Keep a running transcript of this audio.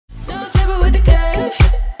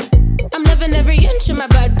my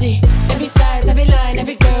body. Every size, every line,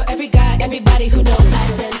 every girl, every guy, everybody who don't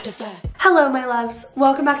identify. Hello my loves,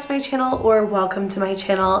 welcome back to my channel, or welcome to my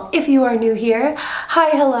channel if you are new here. Hi,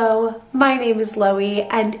 hello, my name is Loey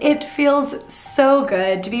and it feels so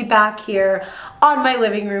good to be back here on my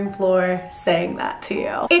living room floor saying that to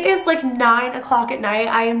you. It is like 9 o'clock at night.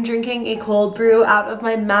 I am drinking a cold brew out of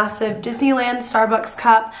my massive Disneyland Starbucks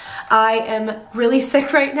cup. I am really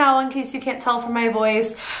sick right now in case you can't tell from my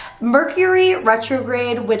voice. Mercury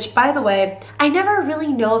retrograde, which by the way, I never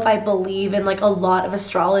really know if I believe in like a lot of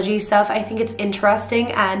astrology stuff. I think it's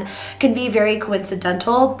interesting and can be very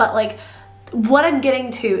coincidental, but like what I'm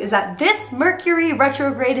getting to is that this Mercury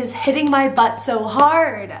retrograde is hitting my butt so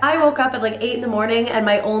hard. I woke up at like 8 in the morning and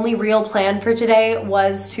my only real plan for today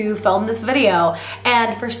was to film this video.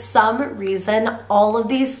 And for some reason, all of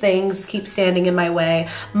these things keep standing in my way.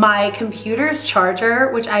 My computer's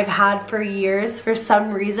charger, which I've had for years, for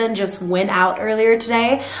some reason just went out earlier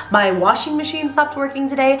today. My washing machine stopped working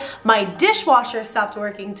today. My dishwasher stopped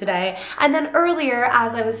working today. And then earlier,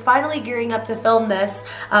 as I was finally gearing up to film this,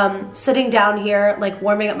 sitting down here, like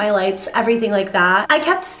warming up my lights, everything like that, I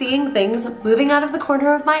kept seeing things moving out of the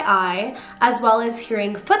corner of my eye, as well as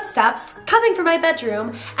hearing footsteps coming from my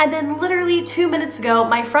bedroom. And then literally 2 minutes ago,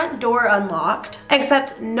 my front door unlocked,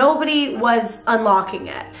 except nobody was unlocking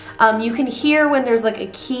it. You can hear when there's like a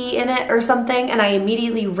key in it or something, and I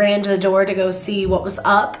immediately ran to the door to go see what was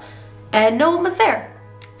up, and no one was there.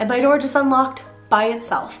 And my door just unlocked by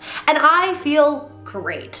itself. And I feel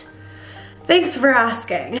great. Thanks for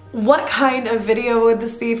asking. What kind of video would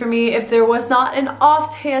this be for me if there was not an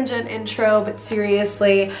off-tangent intro? But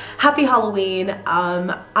seriously, happy Halloween.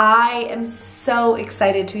 I am so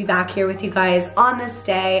excited to be back here with you guys on this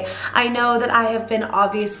day. I know that I have been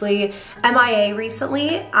obviously MIA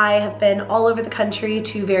recently. I have been all over the country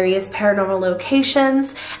to various paranormal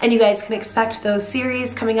locations, and you guys can expect those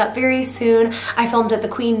series coming up very soon. I filmed at the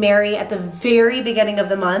Queen Mary at the very beginning of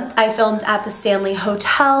the month. I filmed at the Stanley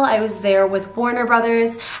Hotel. I was there with Warner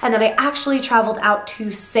Brothers. And then I actually traveled out to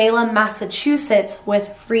Salem, Massachusetts with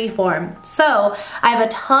Freeform. So I have a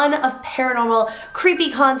ton of paranormal, creepy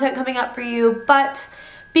content coming up for you, but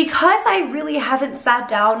because I really haven't sat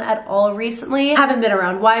down at all recently, haven't been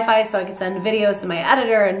around Wi-Fi so I could send videos to my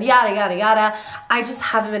editor and yada yada yada, I just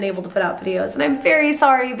haven't been able to put out videos, and I'm very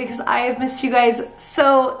sorry because I have missed you guys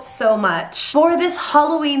so much. For this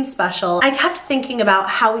Halloween special, I kept thinking about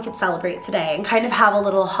how we could celebrate today and kind of have a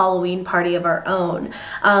little Halloween party of our own.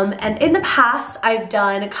 And in the past, I've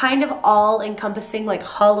done kind of all-encompassing like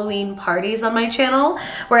Halloween parties on my channel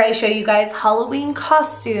where I show you guys Halloween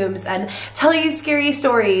costumes and tell you scary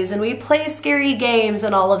stories, and we play scary games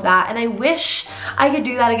and all of that, and I wish I could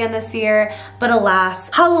do that again this year, but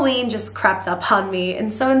alas, Halloween just crept up on me,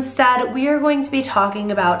 and so instead we are going to be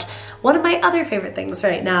talking about one of my other favorite things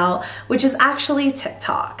right now, which is actually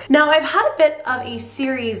TikTok. Now, I've had a bit of a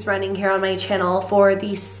series running here on my channel for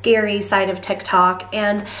the scary side of TikTok,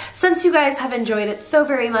 and since you guys have enjoyed it so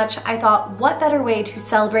very much, I thought what better way to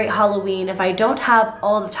celebrate Halloween if I don't have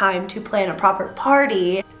all the time to plan a proper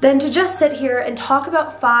party than to just sit here and talk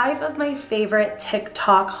about 5 of my favorite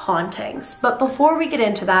TikTok hauntings. But before we get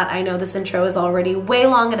into that, I know this intro is already way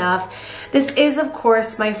long enough. This is, of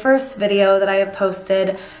course, my first video that I have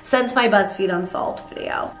posted since my BuzzFeed Unsolved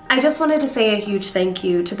video. I just wanted to say a huge thank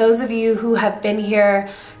you to those of you who have been here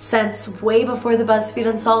since way before the BuzzFeed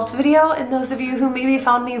Unsolved video, and those of you who maybe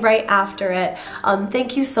found me right after it.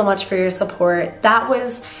 Thank you so much for your support. That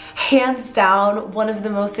was hands down one of the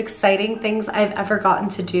most exciting things I've ever gotten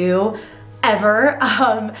to do. Ever.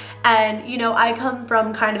 And you know, I come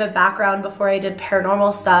from kind of a background before I did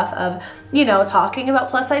paranormal stuff of, you know, talking about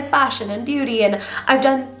plus size fashion and beauty, and I've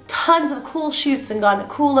done tons of cool shoots and gone to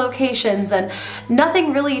cool locations, and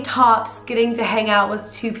nothing really tops getting to hang out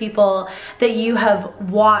with 2 people that you have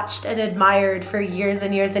watched and admired for years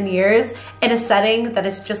and years and years in a setting that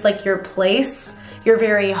is just like your place, your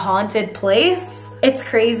very haunted place. It's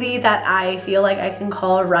crazy that I feel like I can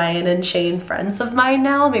call Ryan and Shane friends of mine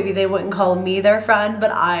now. Maybe they wouldn't call me their friend,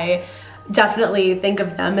 but I definitely think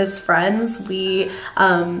of them as friends. We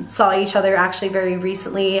saw each other actually very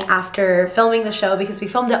recently after filming the show, because we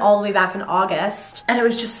filmed it all the way back in August, and it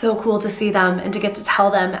was just so cool to see them and to get to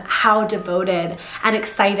tell them how devoted and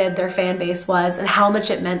excited their fan base was and how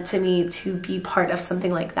much it meant to me to be part of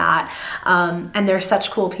something like that. And they're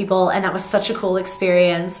such cool people, and that was such a cool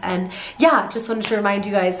experience. And yeah, just wanted to remind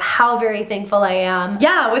you guys how very thankful I am.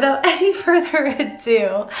 Yeah, without any further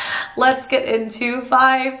ado, let's get into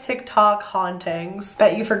 5 TikTok TikTok hauntings.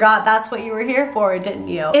 Bet you forgot that's what you were here for, didn't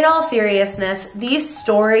you? In all seriousness, these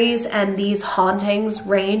stories and these hauntings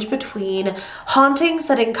range between hauntings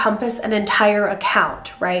that encompass an entire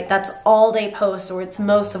account, right? That's all they post, or it's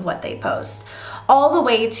most of what they post, all the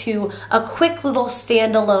way to a quick little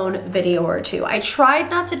standalone video or two. I tried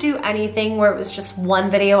not to do anything where it was just one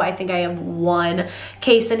video. I think I have one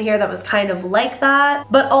case in here that was kind of like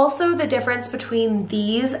that. But also the difference between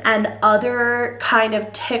these and other kind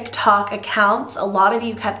of TikTok accounts. A lot of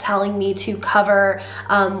you kept telling me to cover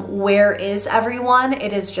Where Is Everyone?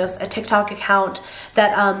 It is just a TikTok account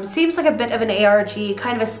that seems like a bit of an ARG,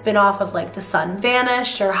 kind of a spin-off of like The Sun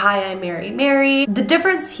Vanished or Hi, I'm Mary. The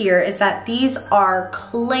difference here is that these are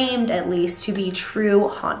claimed, at least, to be true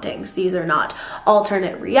hauntings. These are not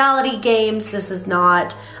alternate reality games. This is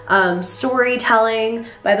not storytelling.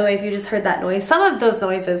 By the way, if you just heard that noise, some of those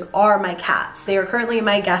noises are my cats. They are currently in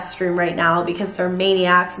my guest room right now because they're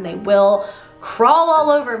maniacs and they will crawl all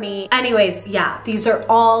over me. Anyways, yeah, these are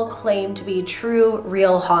all claimed to be true,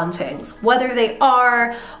 real hauntings. Whether they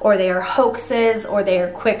are, or they are hoaxes, or they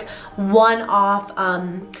are quick one-off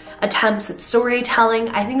attempts at storytelling,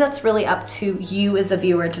 I think that's really up to you as a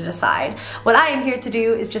viewer to decide. What I am here to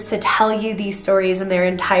do is just to tell you these stories in their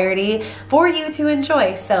entirety for you to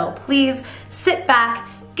enjoy. So please sit back,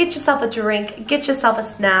 get yourself a drink, get yourself a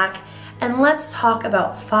snack, and let's talk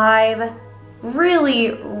about 5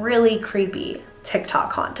 really creepy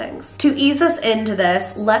TikTok hauntings. To ease us into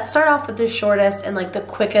this, let's start off with the shortest and like the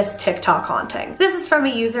quickest TikTok haunting. This is from a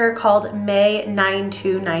user called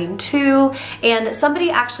May9292, and somebody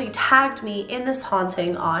actually tagged me in this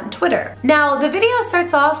haunting on Twitter. Now, the video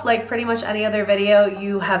starts off like pretty much any other video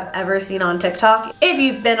you have ever seen on TikTok. If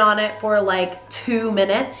you've been on it for like 2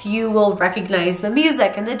 minutes, you will recognize the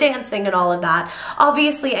music and the dancing and all of that.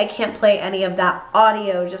 Obviously, I can't play any of that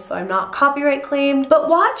audio just so I'm not copyright claimed, but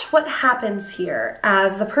watch what happens here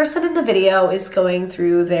as the person in the video is going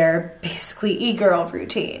through their basically e-girl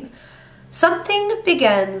routine. Something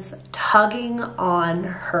begins tugging on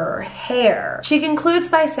her hair. She concludes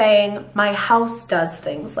by saying, "My house does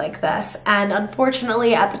things like this," and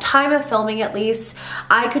unfortunately, at the time of filming at least,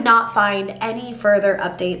 I could not find any further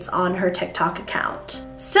updates on her TikTok account.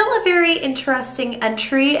 Still a very interesting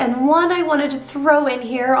entry, and one I wanted to throw in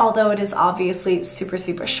here, although it is obviously super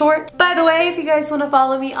short. By the way, if you guys want to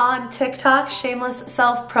follow me on TikTok, shameless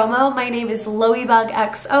self-promo, my name is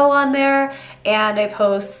LoeyBugXO on there, and I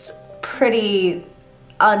post pretty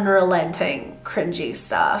unrelenting cringy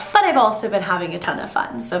stuff, but I've also been having a ton of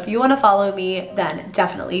fun, so if you want to follow me, then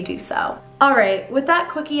definitely do so. Alright, with that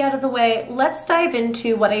quickie out of the way, let's dive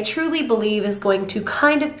into what I truly believe is going to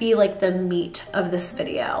kind of be like the meat of this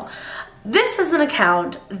video. This is an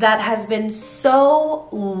account that has been so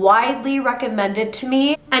widely recommended to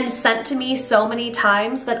me and sent to me so many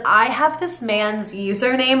times that I have this man's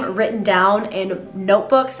username written down in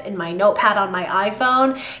notebooks in my notepad on my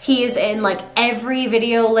iPhone. He is in like every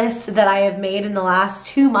video list that I have made in the last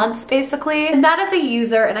 2 months basically. And that is a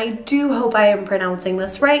user, and I do hope I am pronouncing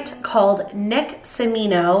this right, called Nick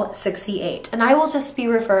Semino68. And I will just be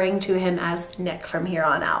referring to him as Nick from here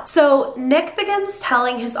on out. So Nick begins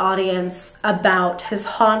telling his audience about his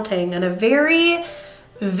haunting in a very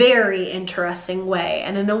interesting way,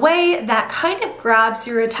 and in a way that kind of grabs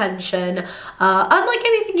your attention, unlike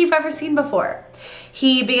anything you've ever seen before.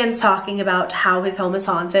 He begins talking about how his home is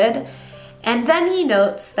haunted, and then he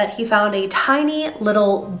notes that he found a tiny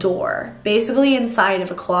little door, basically inside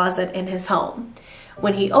of a closet in his home.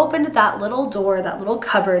 When he opened that little door, that little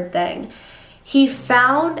cupboard thing, he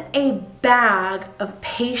found a bag of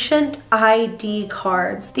patient ID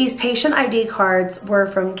cards. These patient ID cards were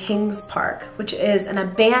from Kings Park, which is an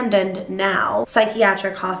abandoned now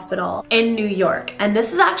psychiatric hospital in New York. And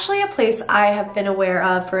this is actually a place I have been aware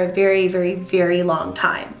of for a very long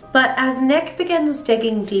time. But as Nick begins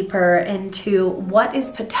digging deeper into what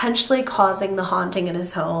is potentially causing the haunting in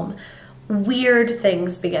his home, weird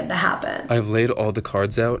things begin to happen. I've laid all the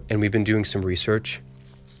cards out and we've been doing some research.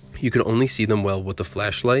 You can only see them well with the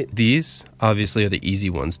flashlight. These obviously are the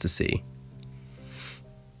easy ones to see.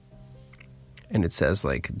 And it says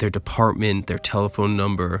like their department, their telephone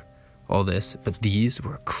number, all this. But these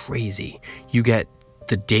were crazy. You get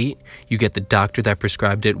the date, you get the doctor that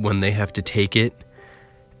prescribed it, when they have to take it,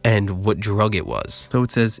 and what drug it was. So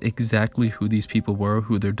it says exactly who these people were,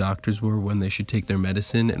 who their doctors were, when they should take their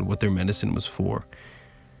medicine, and what their medicine was for.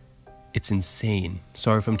 It's insane.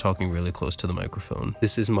 Sorry if I'm talking really close to the microphone.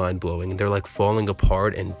 This is mind-blowing. They're like falling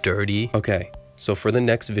apart and dirty. Okay, so for the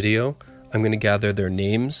next video, I'm gonna gather their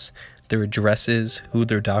names, their addresses, who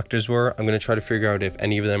their doctors were. I'm gonna try to figure out if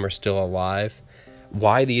any of them are still alive.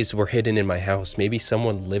 why these were hidden in my house. Maybe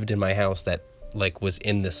someone lived in my house that like was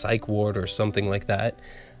in the psych ward or something like that.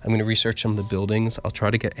 I'm going to research some of the buildings. I'll try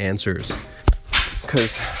to get answers.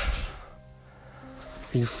 Because,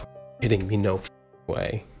 are you kidding me? No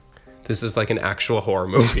way. This is like an actual horror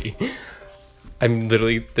movie. I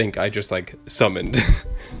literally think I just like summoned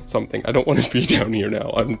something. I don't want to be down here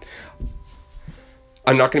now.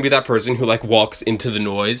 I'm not going to be that person who like walks into the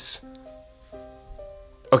noise.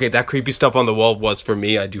 Okay, that creepy stuff on the wall was for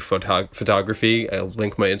me. I do photography. I'll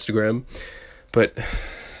link my Instagram. But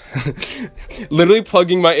literally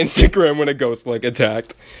plugging my Instagram when a ghost like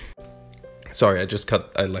attacked. Sorry,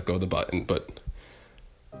 I let go of the button, but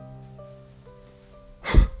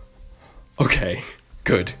okay,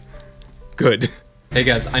 good. Hey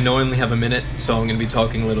guys, I know I only have a minute, so I'm gonna be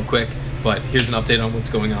talking a little quick, but here's an update on what's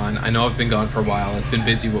going on. I know I've been gone for a while. It's been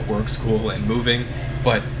busy with work, school, and moving,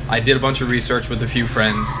 but I did a bunch of research with a few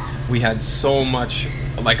friends. We had so much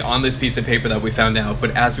like on this piece of paper that we found out,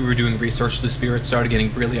 but as we were doing research, the spirits started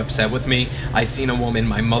getting really upset with me. I seen a woman,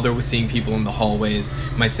 my mother was seeing people in the hallways,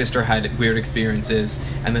 my sister had weird experiences,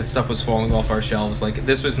 and then stuff was falling off our shelves. Like,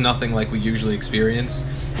 this was nothing like we usually experience,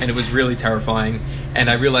 and it was really terrifying. And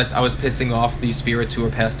I realized I was pissing off these spirits who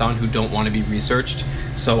were passed on, who don't want to be researched.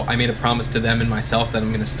 So I made a promise to them and myself that I'm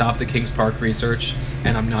going to stop the Kings Park research,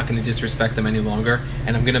 and I'm not going to disrespect them any longer,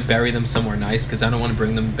 and I'm going to bury them somewhere nice, because I don't want to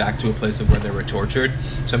bring them back to a place of where they were tortured.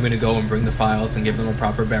 So I'm going to go and bring the files and give them a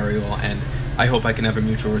proper burial, and I hope I can have a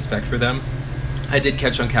mutual respect for them. I did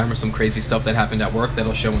catch on camera some crazy stuff that happened at work that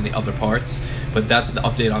I'll show in the other parts, but that's the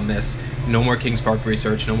update on this. No more Kings Park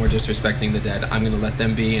research, no more disrespecting the dead. I'm going to let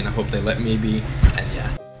them be, and I hope they let me be, and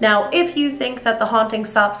yeah. Now, if you think that the haunting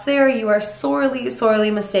stops there, you are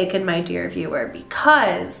sorely mistaken, my dear viewer,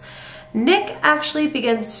 because Nick actually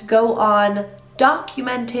begins to go on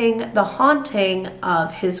documenting the haunting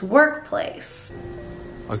of his workplace.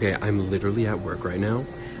 Okay, I'm literally at work right now.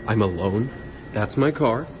 I'm alone. That's my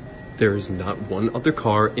car. There is not one other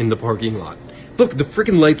car in the parking lot. Look, the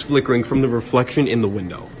freaking light's flickering from the reflection in the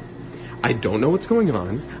window. I don't know what's going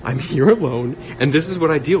on. I'm here alone, and this is what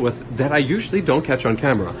I deal with that I usually don't catch on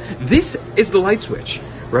camera. This is the light switch.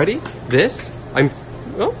 Ready? This?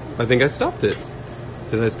 Oh, I think I stopped it.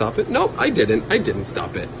 Did I stop it? No, I didn't. I didn't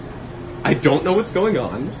stop it. I don't know what's going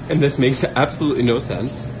on, and this makes absolutely no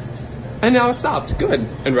sense. And now it stopped. Good.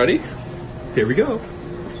 And ready? Here we go.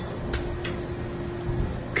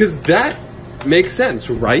 Because that makes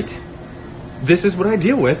sense, right? This is what I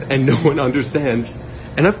deal with, and no one understands.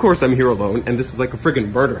 And of course I'm here alone, and this is like a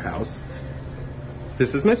friggin' murder house.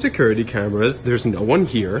 This is my security cameras. There's no one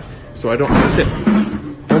here, so I don't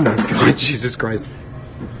understand. Oh my god, Jesus Christ.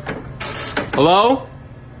 Hello?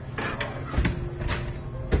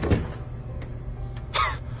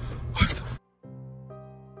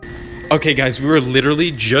 Okay guys, we were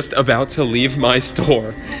literally just about to leave my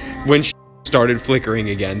store when started flickering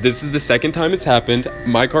again. This is the second time it's happened.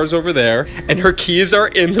 My car's over there, and her keys are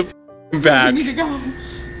in the bag. We need to go.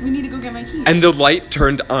 We need to go get my keys. And the light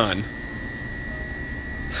turned on.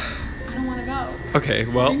 I don't want to go. Okay,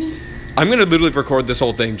 well, I'm gonna literally record this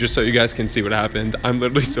whole thing just so you guys can see what happened. I'm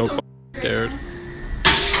literally so scared.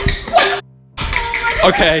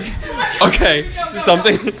 Okay, okay,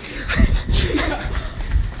 something.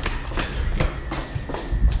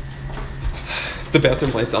 The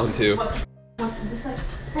bathroom light's on too. This like,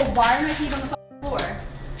 bro, why are my keys on the floor?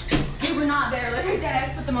 They were not there. Like, I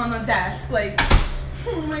deadass put them on the desk. Like,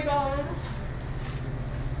 oh my god.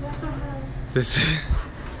 This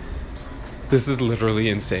is literally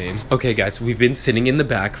insane. Okay guys, we've been sitting in the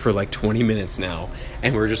back for like 20 minutes now,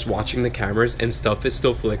 and we're just watching the cameras, and stuff is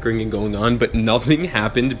still flickering and going on, but nothing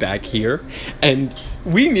happened back here, and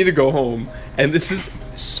we need to go home, and this is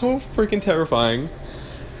so freaking terrifying.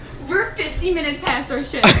 We're 50 minutes past our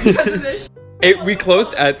shift because of this We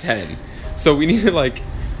closed at 10, so we need to like,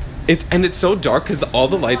 it's so dark because all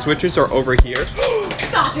the light switches are over here.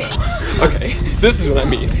 Stop it. Okay, this is what I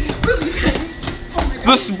mean.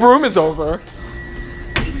 This room is over.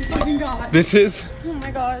 Oh my fucking god. This is Oh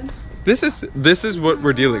my god. this is what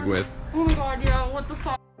we're dealing with. Oh my god, yeah, what the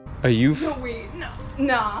fuck? Are you? No, wait, no.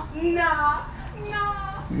 Nah.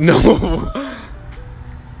 No.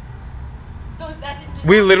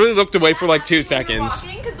 We literally looked away for like 2 seconds.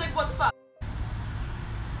 Cause, like, what the fuck?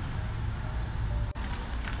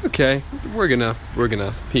 Okay, we're gonna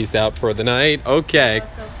peace out for the night. Okay,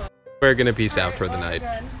 we're gonna peace out for the night.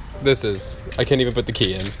 This is, I can't even put the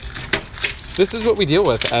key in. This is what we deal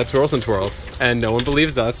with at Twirls and Twirls, and no one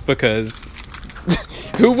believes us because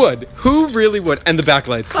who would? Who really would? And the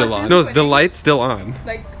backlight's still on. No, the light's still on.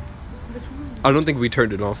 Like, which one? I don't think we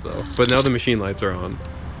turned it off though, but now the machine lights are on.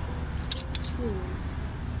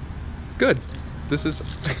 Good. This is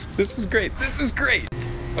this is great. This is great.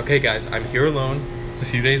 Okay, guys, I'm here alone. It's a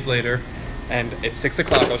few days later, and it's 6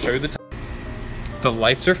 o'clock. I'll show you the time. The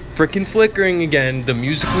lights are freaking flickering again. The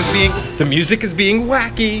music is being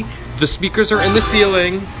wacky. The speakers are in the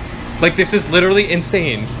ceiling. Like, this is literally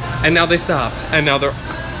insane. And now they stopped. And now they're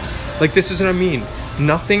like, this is what I mean.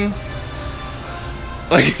 Nothing.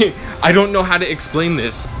 Like, I don't know how to explain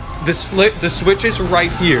this. The switch is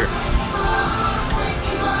right here.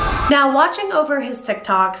 Now, watching over his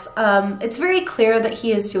TikToks, it's very clear that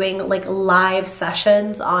he is doing like live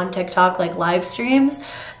sessions on TikTok, like live streams,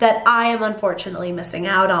 that I am unfortunately missing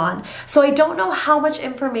out on. So I don't know how much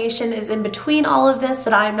information is in between all of this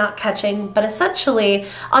that I'm not catching, but essentially,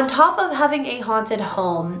 on top of having a haunted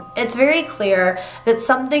home, it's very clear that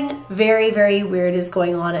something very, very weird is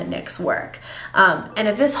going on at Nick's work. And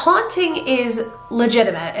if this haunting is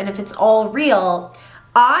legitimate, and if it's all real,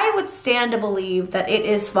 I would stand to believe that it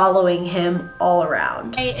is following him all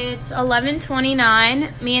around. Hey, it's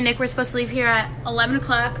 11:29. Me and Nick were supposed to leave here at 11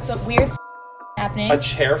 o'clock, but weird happening. A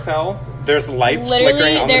chair fell. There's lights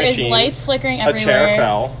flickering on the machines. There is lights flickering everywhere. A chair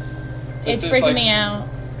fell. It's freaking me out.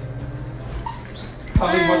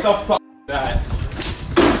 I mean, what the fuck is that?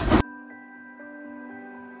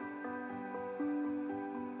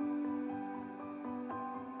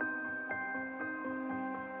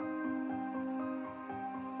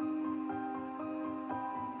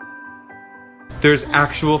 There's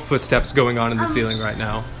actual footsteps going on in the ceiling right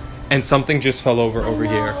now. And something just fell over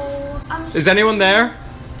here. Is anyone there?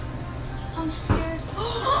 I'm scared.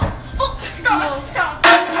 Oh, stop! Stop!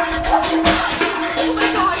 Oh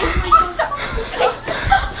my god! Oh, stop!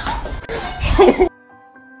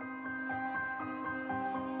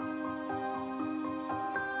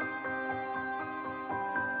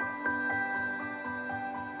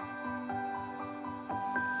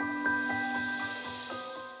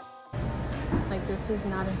 Like, this is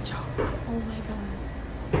not a joke. Oh my god.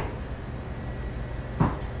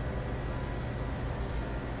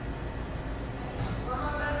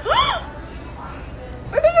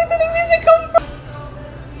 Where the fuck did the music come from?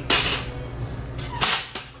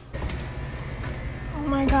 Oh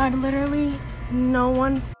my god, literally no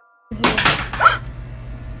one here.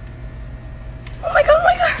 Oh my god, oh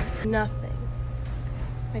my god! Nothing.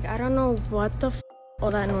 Like, I don't know what the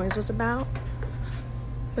all that noise was about.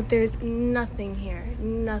 But there's nothing here.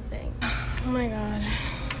 Nothing. Oh my god.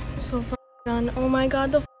 I'm so done. Oh my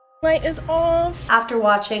god, the light is off. After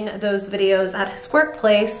watching those videos at his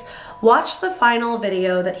workplace, watch the final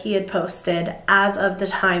video that he had posted as of the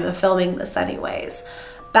time of filming this anyways,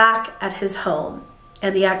 back at his home.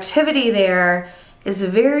 And the activity there is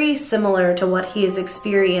very similar to what he is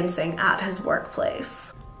experiencing at his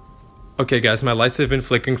workplace. Okay, guys, my lights have been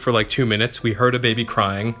flickering for like 2 minutes. We heard a baby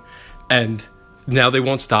crying, and now they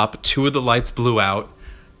won't stop. 2 of the lights blew out.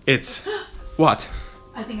 It's... What?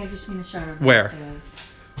 I think I just seen a shadow. Where?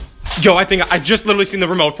 Yo, I think I just literally seen the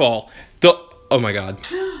remote fall. Oh my god.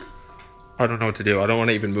 I don't know what to do. I don't want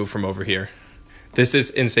to even move from over here. This is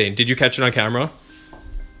insane. Did you catch it on camera? I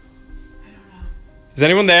don't know. Is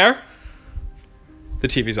anyone there? The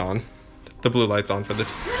TV's on. The blue light's on for the...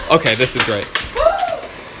 Okay, this is great.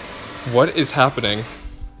 What is happening?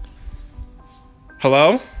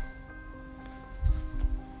 Hello?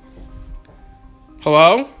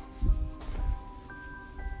 Hello?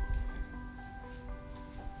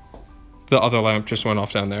 The other lamp just went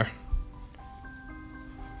off down there.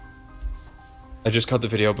 I just cut the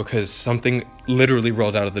video because something literally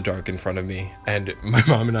rolled out of the dark in front of me, and my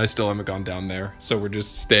mom and I still haven't gone down there, so we're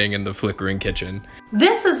just staying in the flickering kitchen.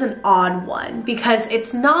 This is an odd one because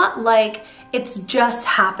it's not like it's just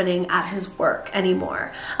happening at his work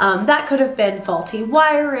anymore. That could have been faulty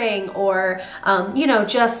wiring or, you know,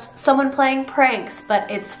 just someone playing pranks, but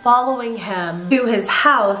it's following him to his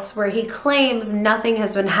house where he claims nothing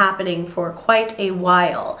has been happening for quite a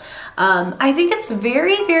while. I think it's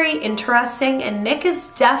very, very interesting, and Nick is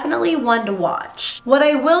definitely one to watch. What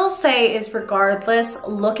I will say is, regardless,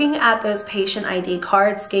 looking at those patient ID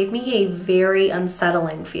cards gave me a very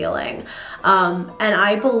unsettling feeling. And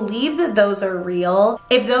I believe that those are real.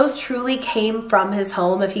 If those truly came from his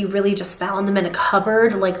home, if he really just found them in a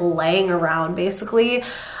cupboard, like laying around basically,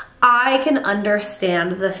 I can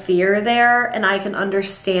understand the fear there, and I can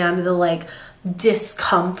understand the like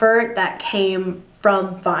discomfort that came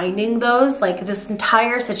from finding those. Like, this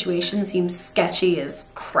entire situation seems sketchy as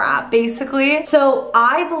crap, basically. So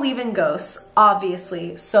I believe in ghosts,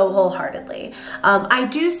 obviously, so wholeheartedly. I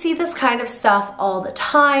do see this kind of stuff all the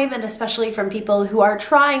time, and especially from people who are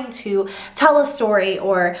trying to tell a story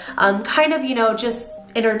or kind of, you know, just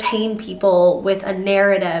entertain people with a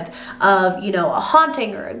narrative of, you know, a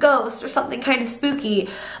haunting or a ghost or something kind of spooky,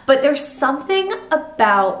 but there's something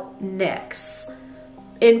about Nick's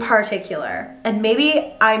in particular, and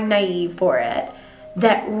maybe I'm naive for it,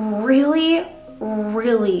 that really,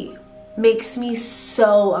 really makes me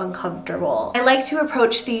so uncomfortable. I like to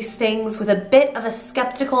approach these things with a bit of a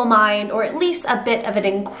skeptical mind, or at least a bit of an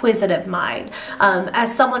inquisitive mind,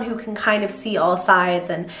 as someone who can kind of see all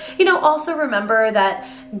sides, and, you know, also remember that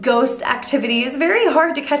ghost activity is very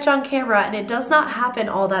hard to catch on camera and it does not happen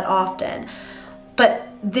all that often. But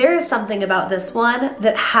there is something about this one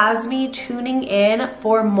that has me tuning in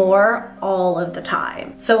for more all of the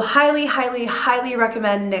time. So highly, highly, highly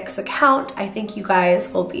recommend Nick's account. I think you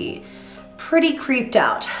guys will be pretty creeped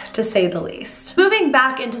out, to say the least. Moving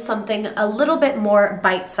back into something a little bit more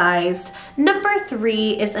bite-sized, number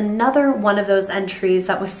 3 is another one of those entries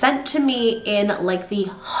that was sent to me in like the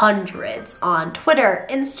hundreds on Twitter,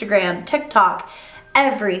 Instagram, TikTok,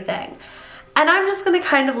 everything. And I'm just gonna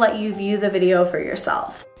kind of let you view the video for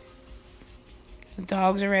yourself. The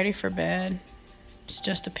dogs are ready for bed. It's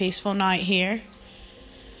just a peaceful night here.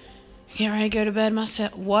 Get ready to go to bed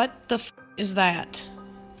myself. What the f is that?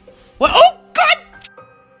 What? Oh, God!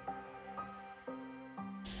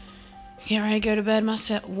 Get ready to go to bed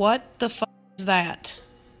myself. What the f is that?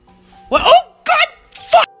 What? Oh, God!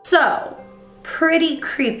 Fuck! So, pretty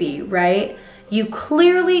creepy, right? You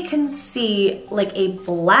clearly can see like a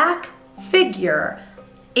black figure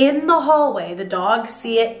in the hallway. The dogs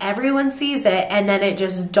see it, everyone sees it, and then it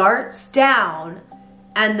just darts down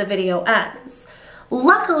and the video ends.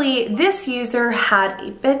 Luckily, this user had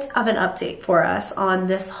a bit of an update for us on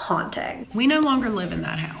this haunting. We no longer live in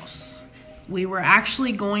that house. We were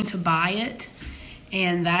actually going to buy it,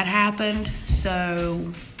 and that happened,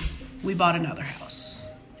 so we bought another house.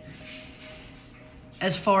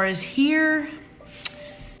 As far as here,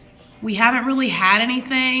 we haven't really had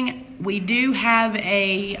anything. We do have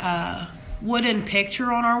a wooden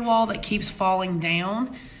picture on our wall that keeps falling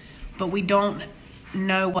down, but we don't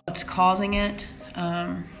know what's causing it.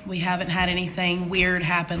 We haven't had anything weird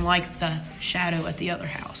happen like the shadow at the other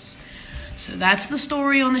house. So that's the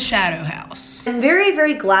story on the shadow house. I'm very,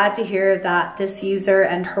 very glad to hear that this user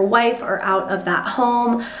and her wife are out of that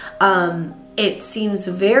home. It seems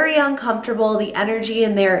very uncomfortable. The energy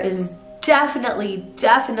in there is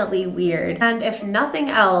definitely weird. And if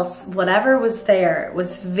nothing else, whatever was there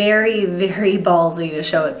was very, very ballsy to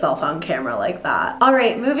show itself on camera like that. All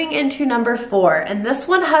right, moving into number 4, and this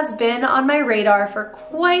one has been on my radar for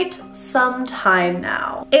quite some time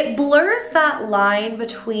now. It blurs that line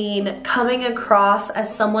between coming across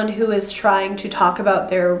as someone who is trying to talk about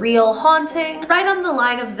their real haunting, right on the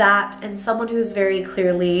line of that, and someone who's very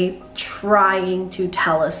clearly trying to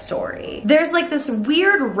tell a story. There's like this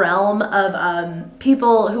weird realm of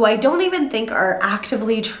people who I don't even think are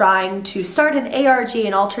actively trying to start an ARG,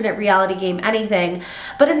 an alternate reality game, anything,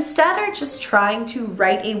 but instead are just trying to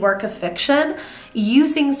write a work of fiction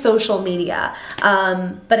using social media.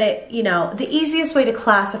 But it, you know, the easiest way to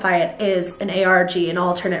classify it is an ARG, an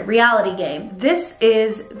alternate reality game. This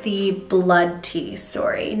is the Blood Tea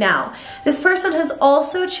story. Now, this person has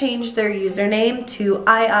also changed their username to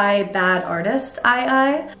Bad Artist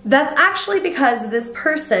II. That's actually because this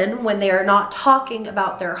person, when they are not talking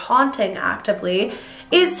about their haunting actively,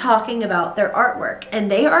 is talking about their artwork,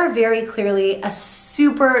 and they are very clearly a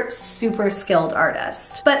super skilled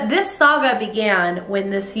artist. But this saga began when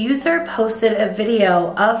this user posted a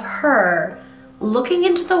video of her looking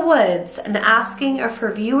into the woods and asking if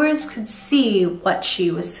her viewers could see what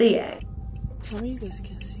she was seeing. Sorry you guys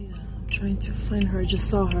can't see that. I'm trying to find her. I just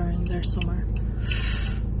saw her in there somewhere.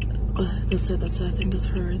 That's it, I think that's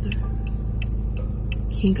her right there.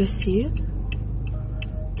 Can you guys see it?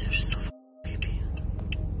 They're so creepy.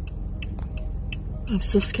 I'm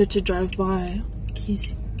so scared to drive by. Can you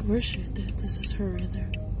see? Where is she? This is her right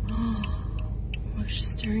there. Oh my gosh, she's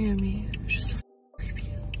staring at me. She's so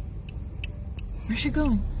creepy. Where's she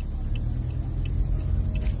going?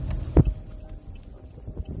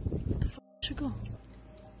 Where the fuck did she go?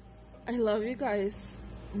 I love you guys,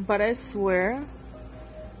 but I swear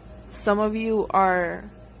some of you are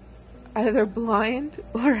either blind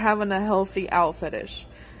or having a healthy owl fetish.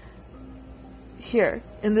 Here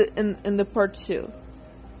in the part 2,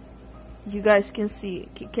 you guys can see.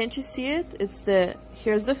 Can't you see it?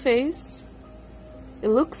 Here's the face. It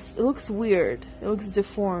looks weird. It looks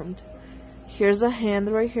deformed. Here's a hand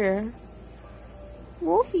right here.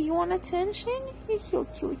 Wolfie, you want attention? You're so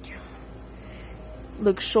cute.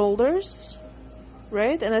 Look, shoulders,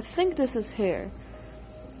 right? And I think this is hair.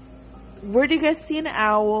 Where do you guys see an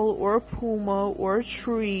owl or a puma or a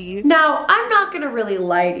tree? Now, I'm not not gonna really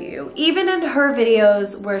lie to you. Even in her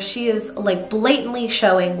videos where she is like blatantly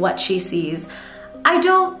showing what she sees, I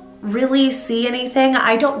don't really see anything.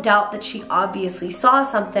 I don't doubt that she obviously saw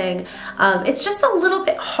something. It's just a little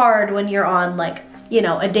bit hard when you're on like, you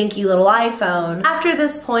know, a dinky little iPhone. After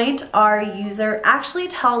this point, our user actually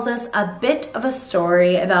tells us a bit of a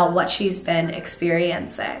story about what she's been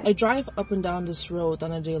experiencing. I drive up and down this road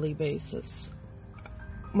on a daily basis.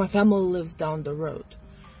 My family lives down the road.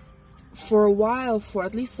 For a while, for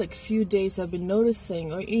at least like a few days, I've been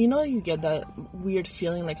noticing, or you know, you get that weird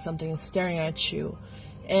feeling like something is staring at you.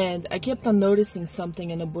 And I kept on noticing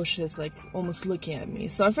something in the bushes, like almost looking at me.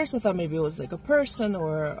 So at first I thought maybe it was like a person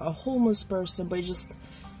or a homeless person, but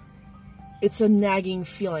it's a nagging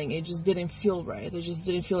feeling. It just didn't feel right. It just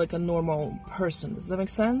didn't feel like a normal person. Does that make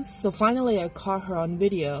sense? So finally I caught her on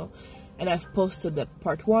video, and I've posted that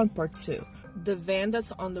part 1, part 2. The van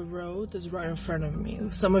that's on the road is right in front of me.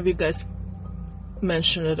 Some of you guys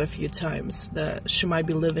mentioned it a few times that she might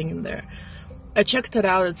be living in there. I checked it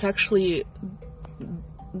out. It's actually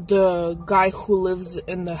the guy who lives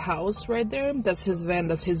in the house right there. That's his van,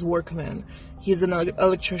 that's his work van. He's an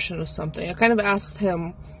electrician or something. I kind of asked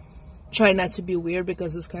him, try not to be weird,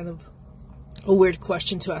 because it's kind of a weird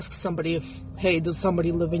question to ask somebody if, hey, does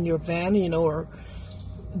somebody live in your van, you know, or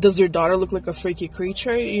does your daughter look like a freaky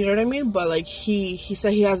creature, you know what I mean? But like he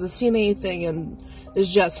said he hasn't seen anything, and it's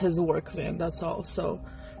just his work van, that's all. So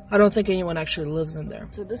I don't think anyone actually lives in there.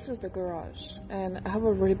 So this is the garage, and I have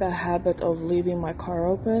a really bad habit of leaving my car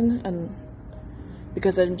open, and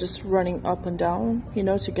because I'm just running up and down, you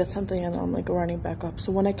know, to get something, and I'm like running back up.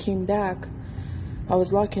 So when I came back, I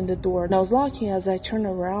was locking the door, and I was locking. As I turn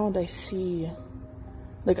around, I see,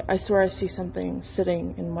 like, I swear I see something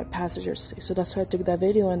sitting in my passenger seat. So that's why I took that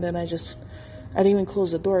video, and then I didn't even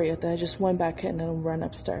close the door yet. I just went back in and ran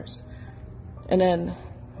upstairs. And then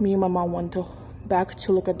me and my mom went back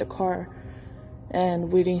to look at the car,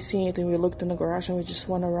 and we didn't see anything. We looked in the garage, and we just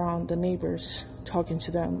went around the neighbors talking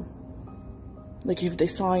to them, like if they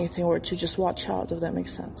saw anything, or to just watch out, if that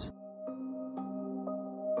makes sense.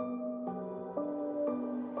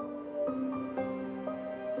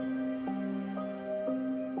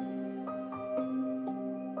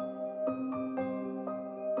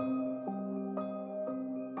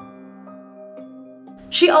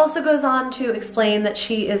 She also goes on to explain that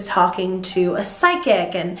she is talking to a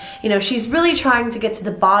psychic, and you know, she's really trying to get to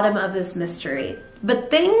the bottom of this mystery.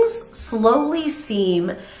 But things slowly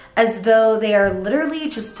seem as though they are literally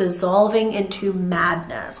just dissolving into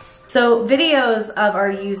madness. So videos of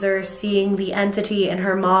our user seeing the entity in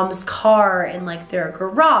her mom's car in like their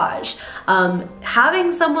garage,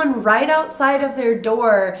 having someone right outside of their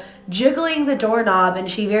door jiggling the doorknob, and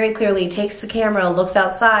she very clearly takes the camera, looks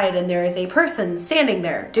outside, and there is a person standing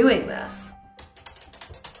there doing this.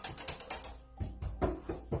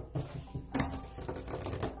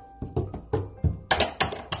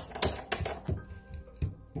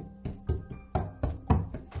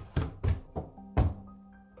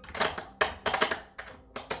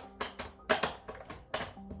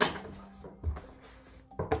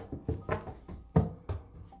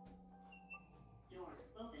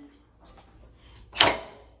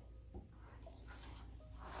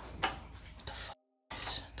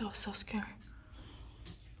 That was so scary.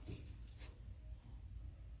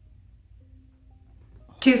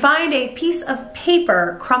 To find a piece of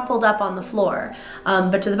paper crumpled up on the floor.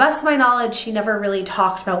 But to the best of my knowledge, she never really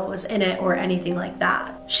talked about what was in it or anything like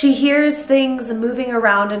that. She hears things moving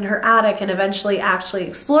around in her attic and eventually actually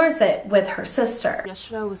explores it with her sister.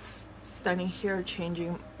 Yesterday I was standing here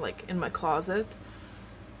changing like in my closet,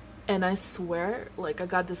 and I swear, like, I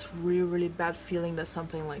got this really bad feeling that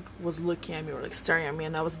something like was looking at me or like staring at me,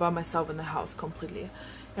 and I was by myself in the house completely.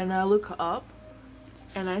 And I look up,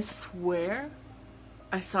 and I swear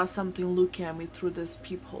I saw something looking at me through this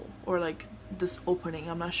peephole, or like this opening.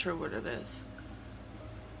 I'm not sure what it is.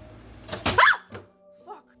 Ah!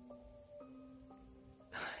 Fuck!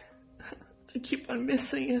 I keep on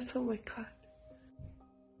missing it. Oh my god.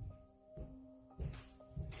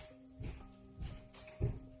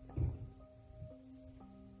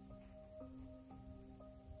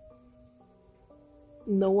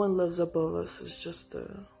 No one lives above us. It's just the,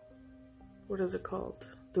 what is it called?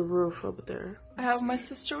 The roof up there. I have my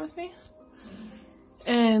sister with me,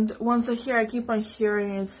 and once I keep on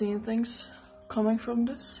hearing and seeing things coming from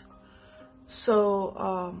this.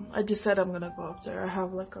 So I decided I'm gonna go up there. I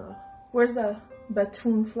have like a, where's the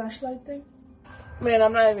Batoon flashlight thing? Man,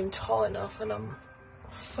 I'm not even tall enough, and I'm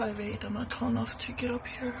 5'8". I'm not tall enough to get up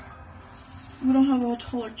here. We don't have a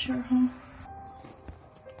taller chair, huh?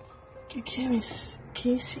 You can't even see.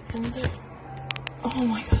 Can you see in there? Oh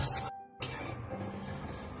my god, that's scary.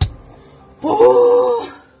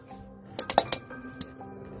 Oh!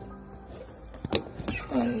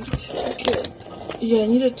 I check it. Yeah, I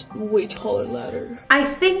need a way taller ladder. I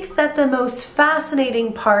think that the most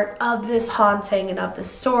fascinating part of this haunting and of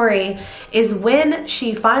this story is when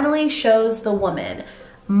she finally shows the woman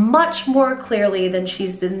much more clearly than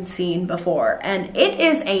she's been seen before, and it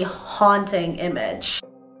is a haunting image.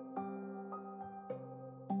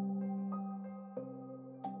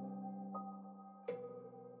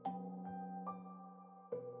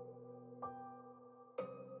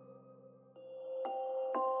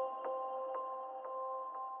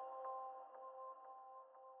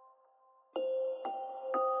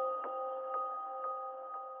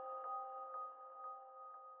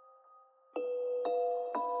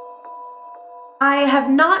 I have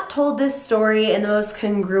not told this story in the most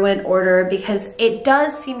congruent order because it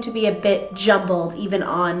does seem to be a bit jumbled even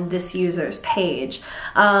on this user's page.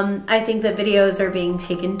 I think that videos are being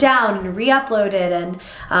taken down and re-uploaded,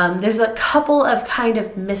 and there's a couple of kind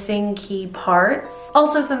of missing key parts.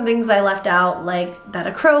 Also some things I left out, like that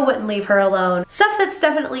a crow wouldn't leave her alone. Stuff that's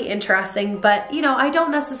definitely interesting, but you know, I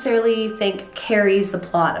don't necessarily think carries the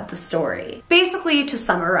plot of the story. Basically, to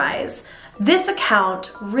summarize, this account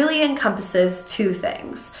really encompasses two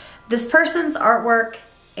things: this person's artwork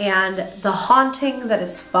and the haunting that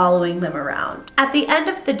is following them around. At the end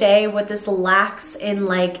of the day, what this lacks in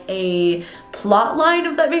like a plot line,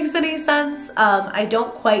 if that makes any sense, I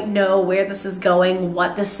don't quite know where this is going,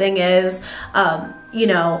 what this thing is, you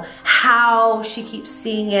know, how she keeps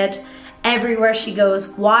seeing it everywhere she goes,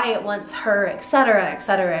 why it wants her, etc,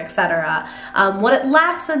 etc, etc. What it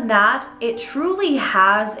lacks in that, it truly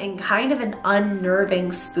has in kind of an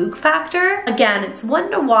unnerving spook factor. Again, it's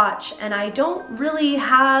one to watch, and I don't really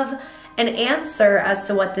have an answer as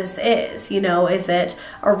to what this is. You know, is it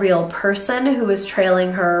a real person who is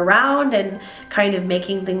trailing her around and kind of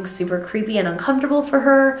making things super creepy and uncomfortable for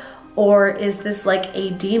her? Or is this like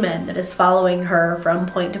a demon that is following her from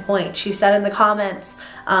point to point? She said in the comments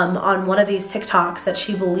on one of these TikToks that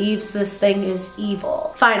she believes this thing is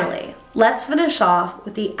evil. Finally, let's finish off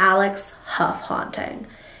with the Alex Huff haunting.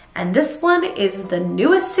 And this one is the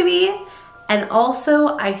newest to me, and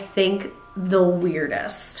also I think the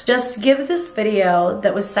weirdest. Just give this video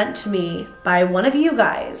that was sent to me by one of you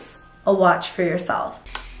guys a watch for yourself.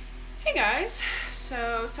 Hey guys.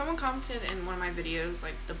 So someone commented in one of my videos,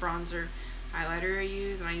 like the bronzer highlighter I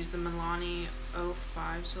use, and I use the Milani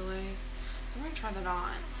 05 Soleil. So I'm gonna try that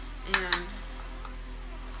on, and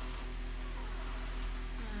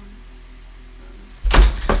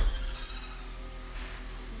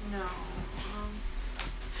no.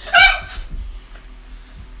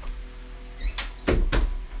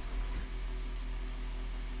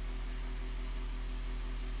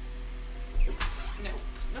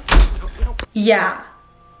 Yeah,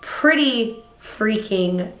 pretty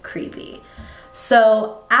freaking creepy.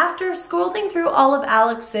 So after scrolling through all of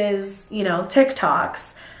Alex's, you know,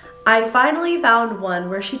 TikToks, I finally found one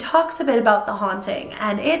where she talks a bit about the haunting,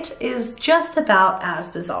 and it is just about as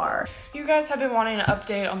bizarre. You guys have been wanting an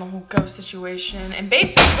update on the whole ghost situation, and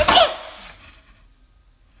basically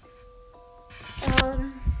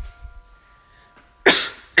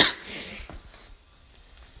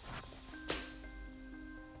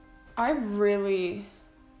I really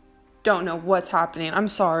don't know what's happening. I'm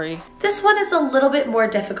sorry. This one is a little bit more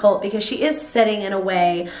difficult because she is sitting in a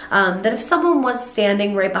way that if someone was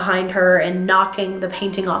standing right behind her and knocking the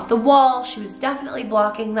painting off the wall, she was definitely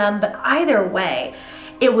blocking them. But either way,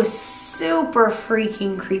 it was super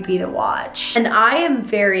freaking creepy to watch. And I am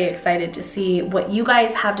very excited to see what you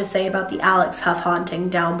guys have to say about the Alex Huff haunting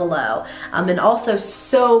down below. And also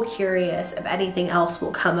so curious if anything else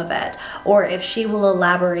will come of it, or if she will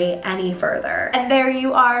elaborate any further. And there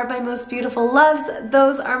you are, my most beautiful loves.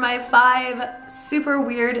 Those are my 5 super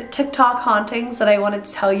weird TikTok hauntings that I wanted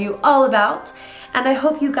to tell you all about. And I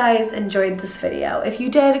hope you guys enjoyed this video. If you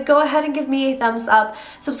did, go ahead and give me a thumbs up.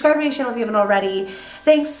 Subscribe to my channel if you haven't already.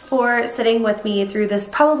 Thanks for sitting with me through this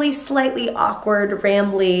probably slightly awkward,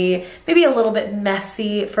 rambly, maybe a little bit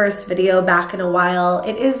messy first video back in a while.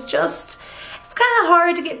 It is just, it's kind of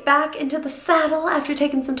hard to get back into the saddle after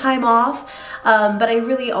taking some time off. But I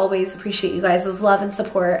really always appreciate you guys' love and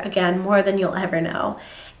support, again, more than you'll ever know.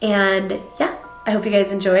 And yeah, I hope you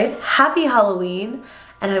guys enjoyed. Happy Halloween.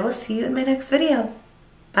 And I will see you in my next video.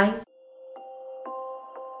 Bye.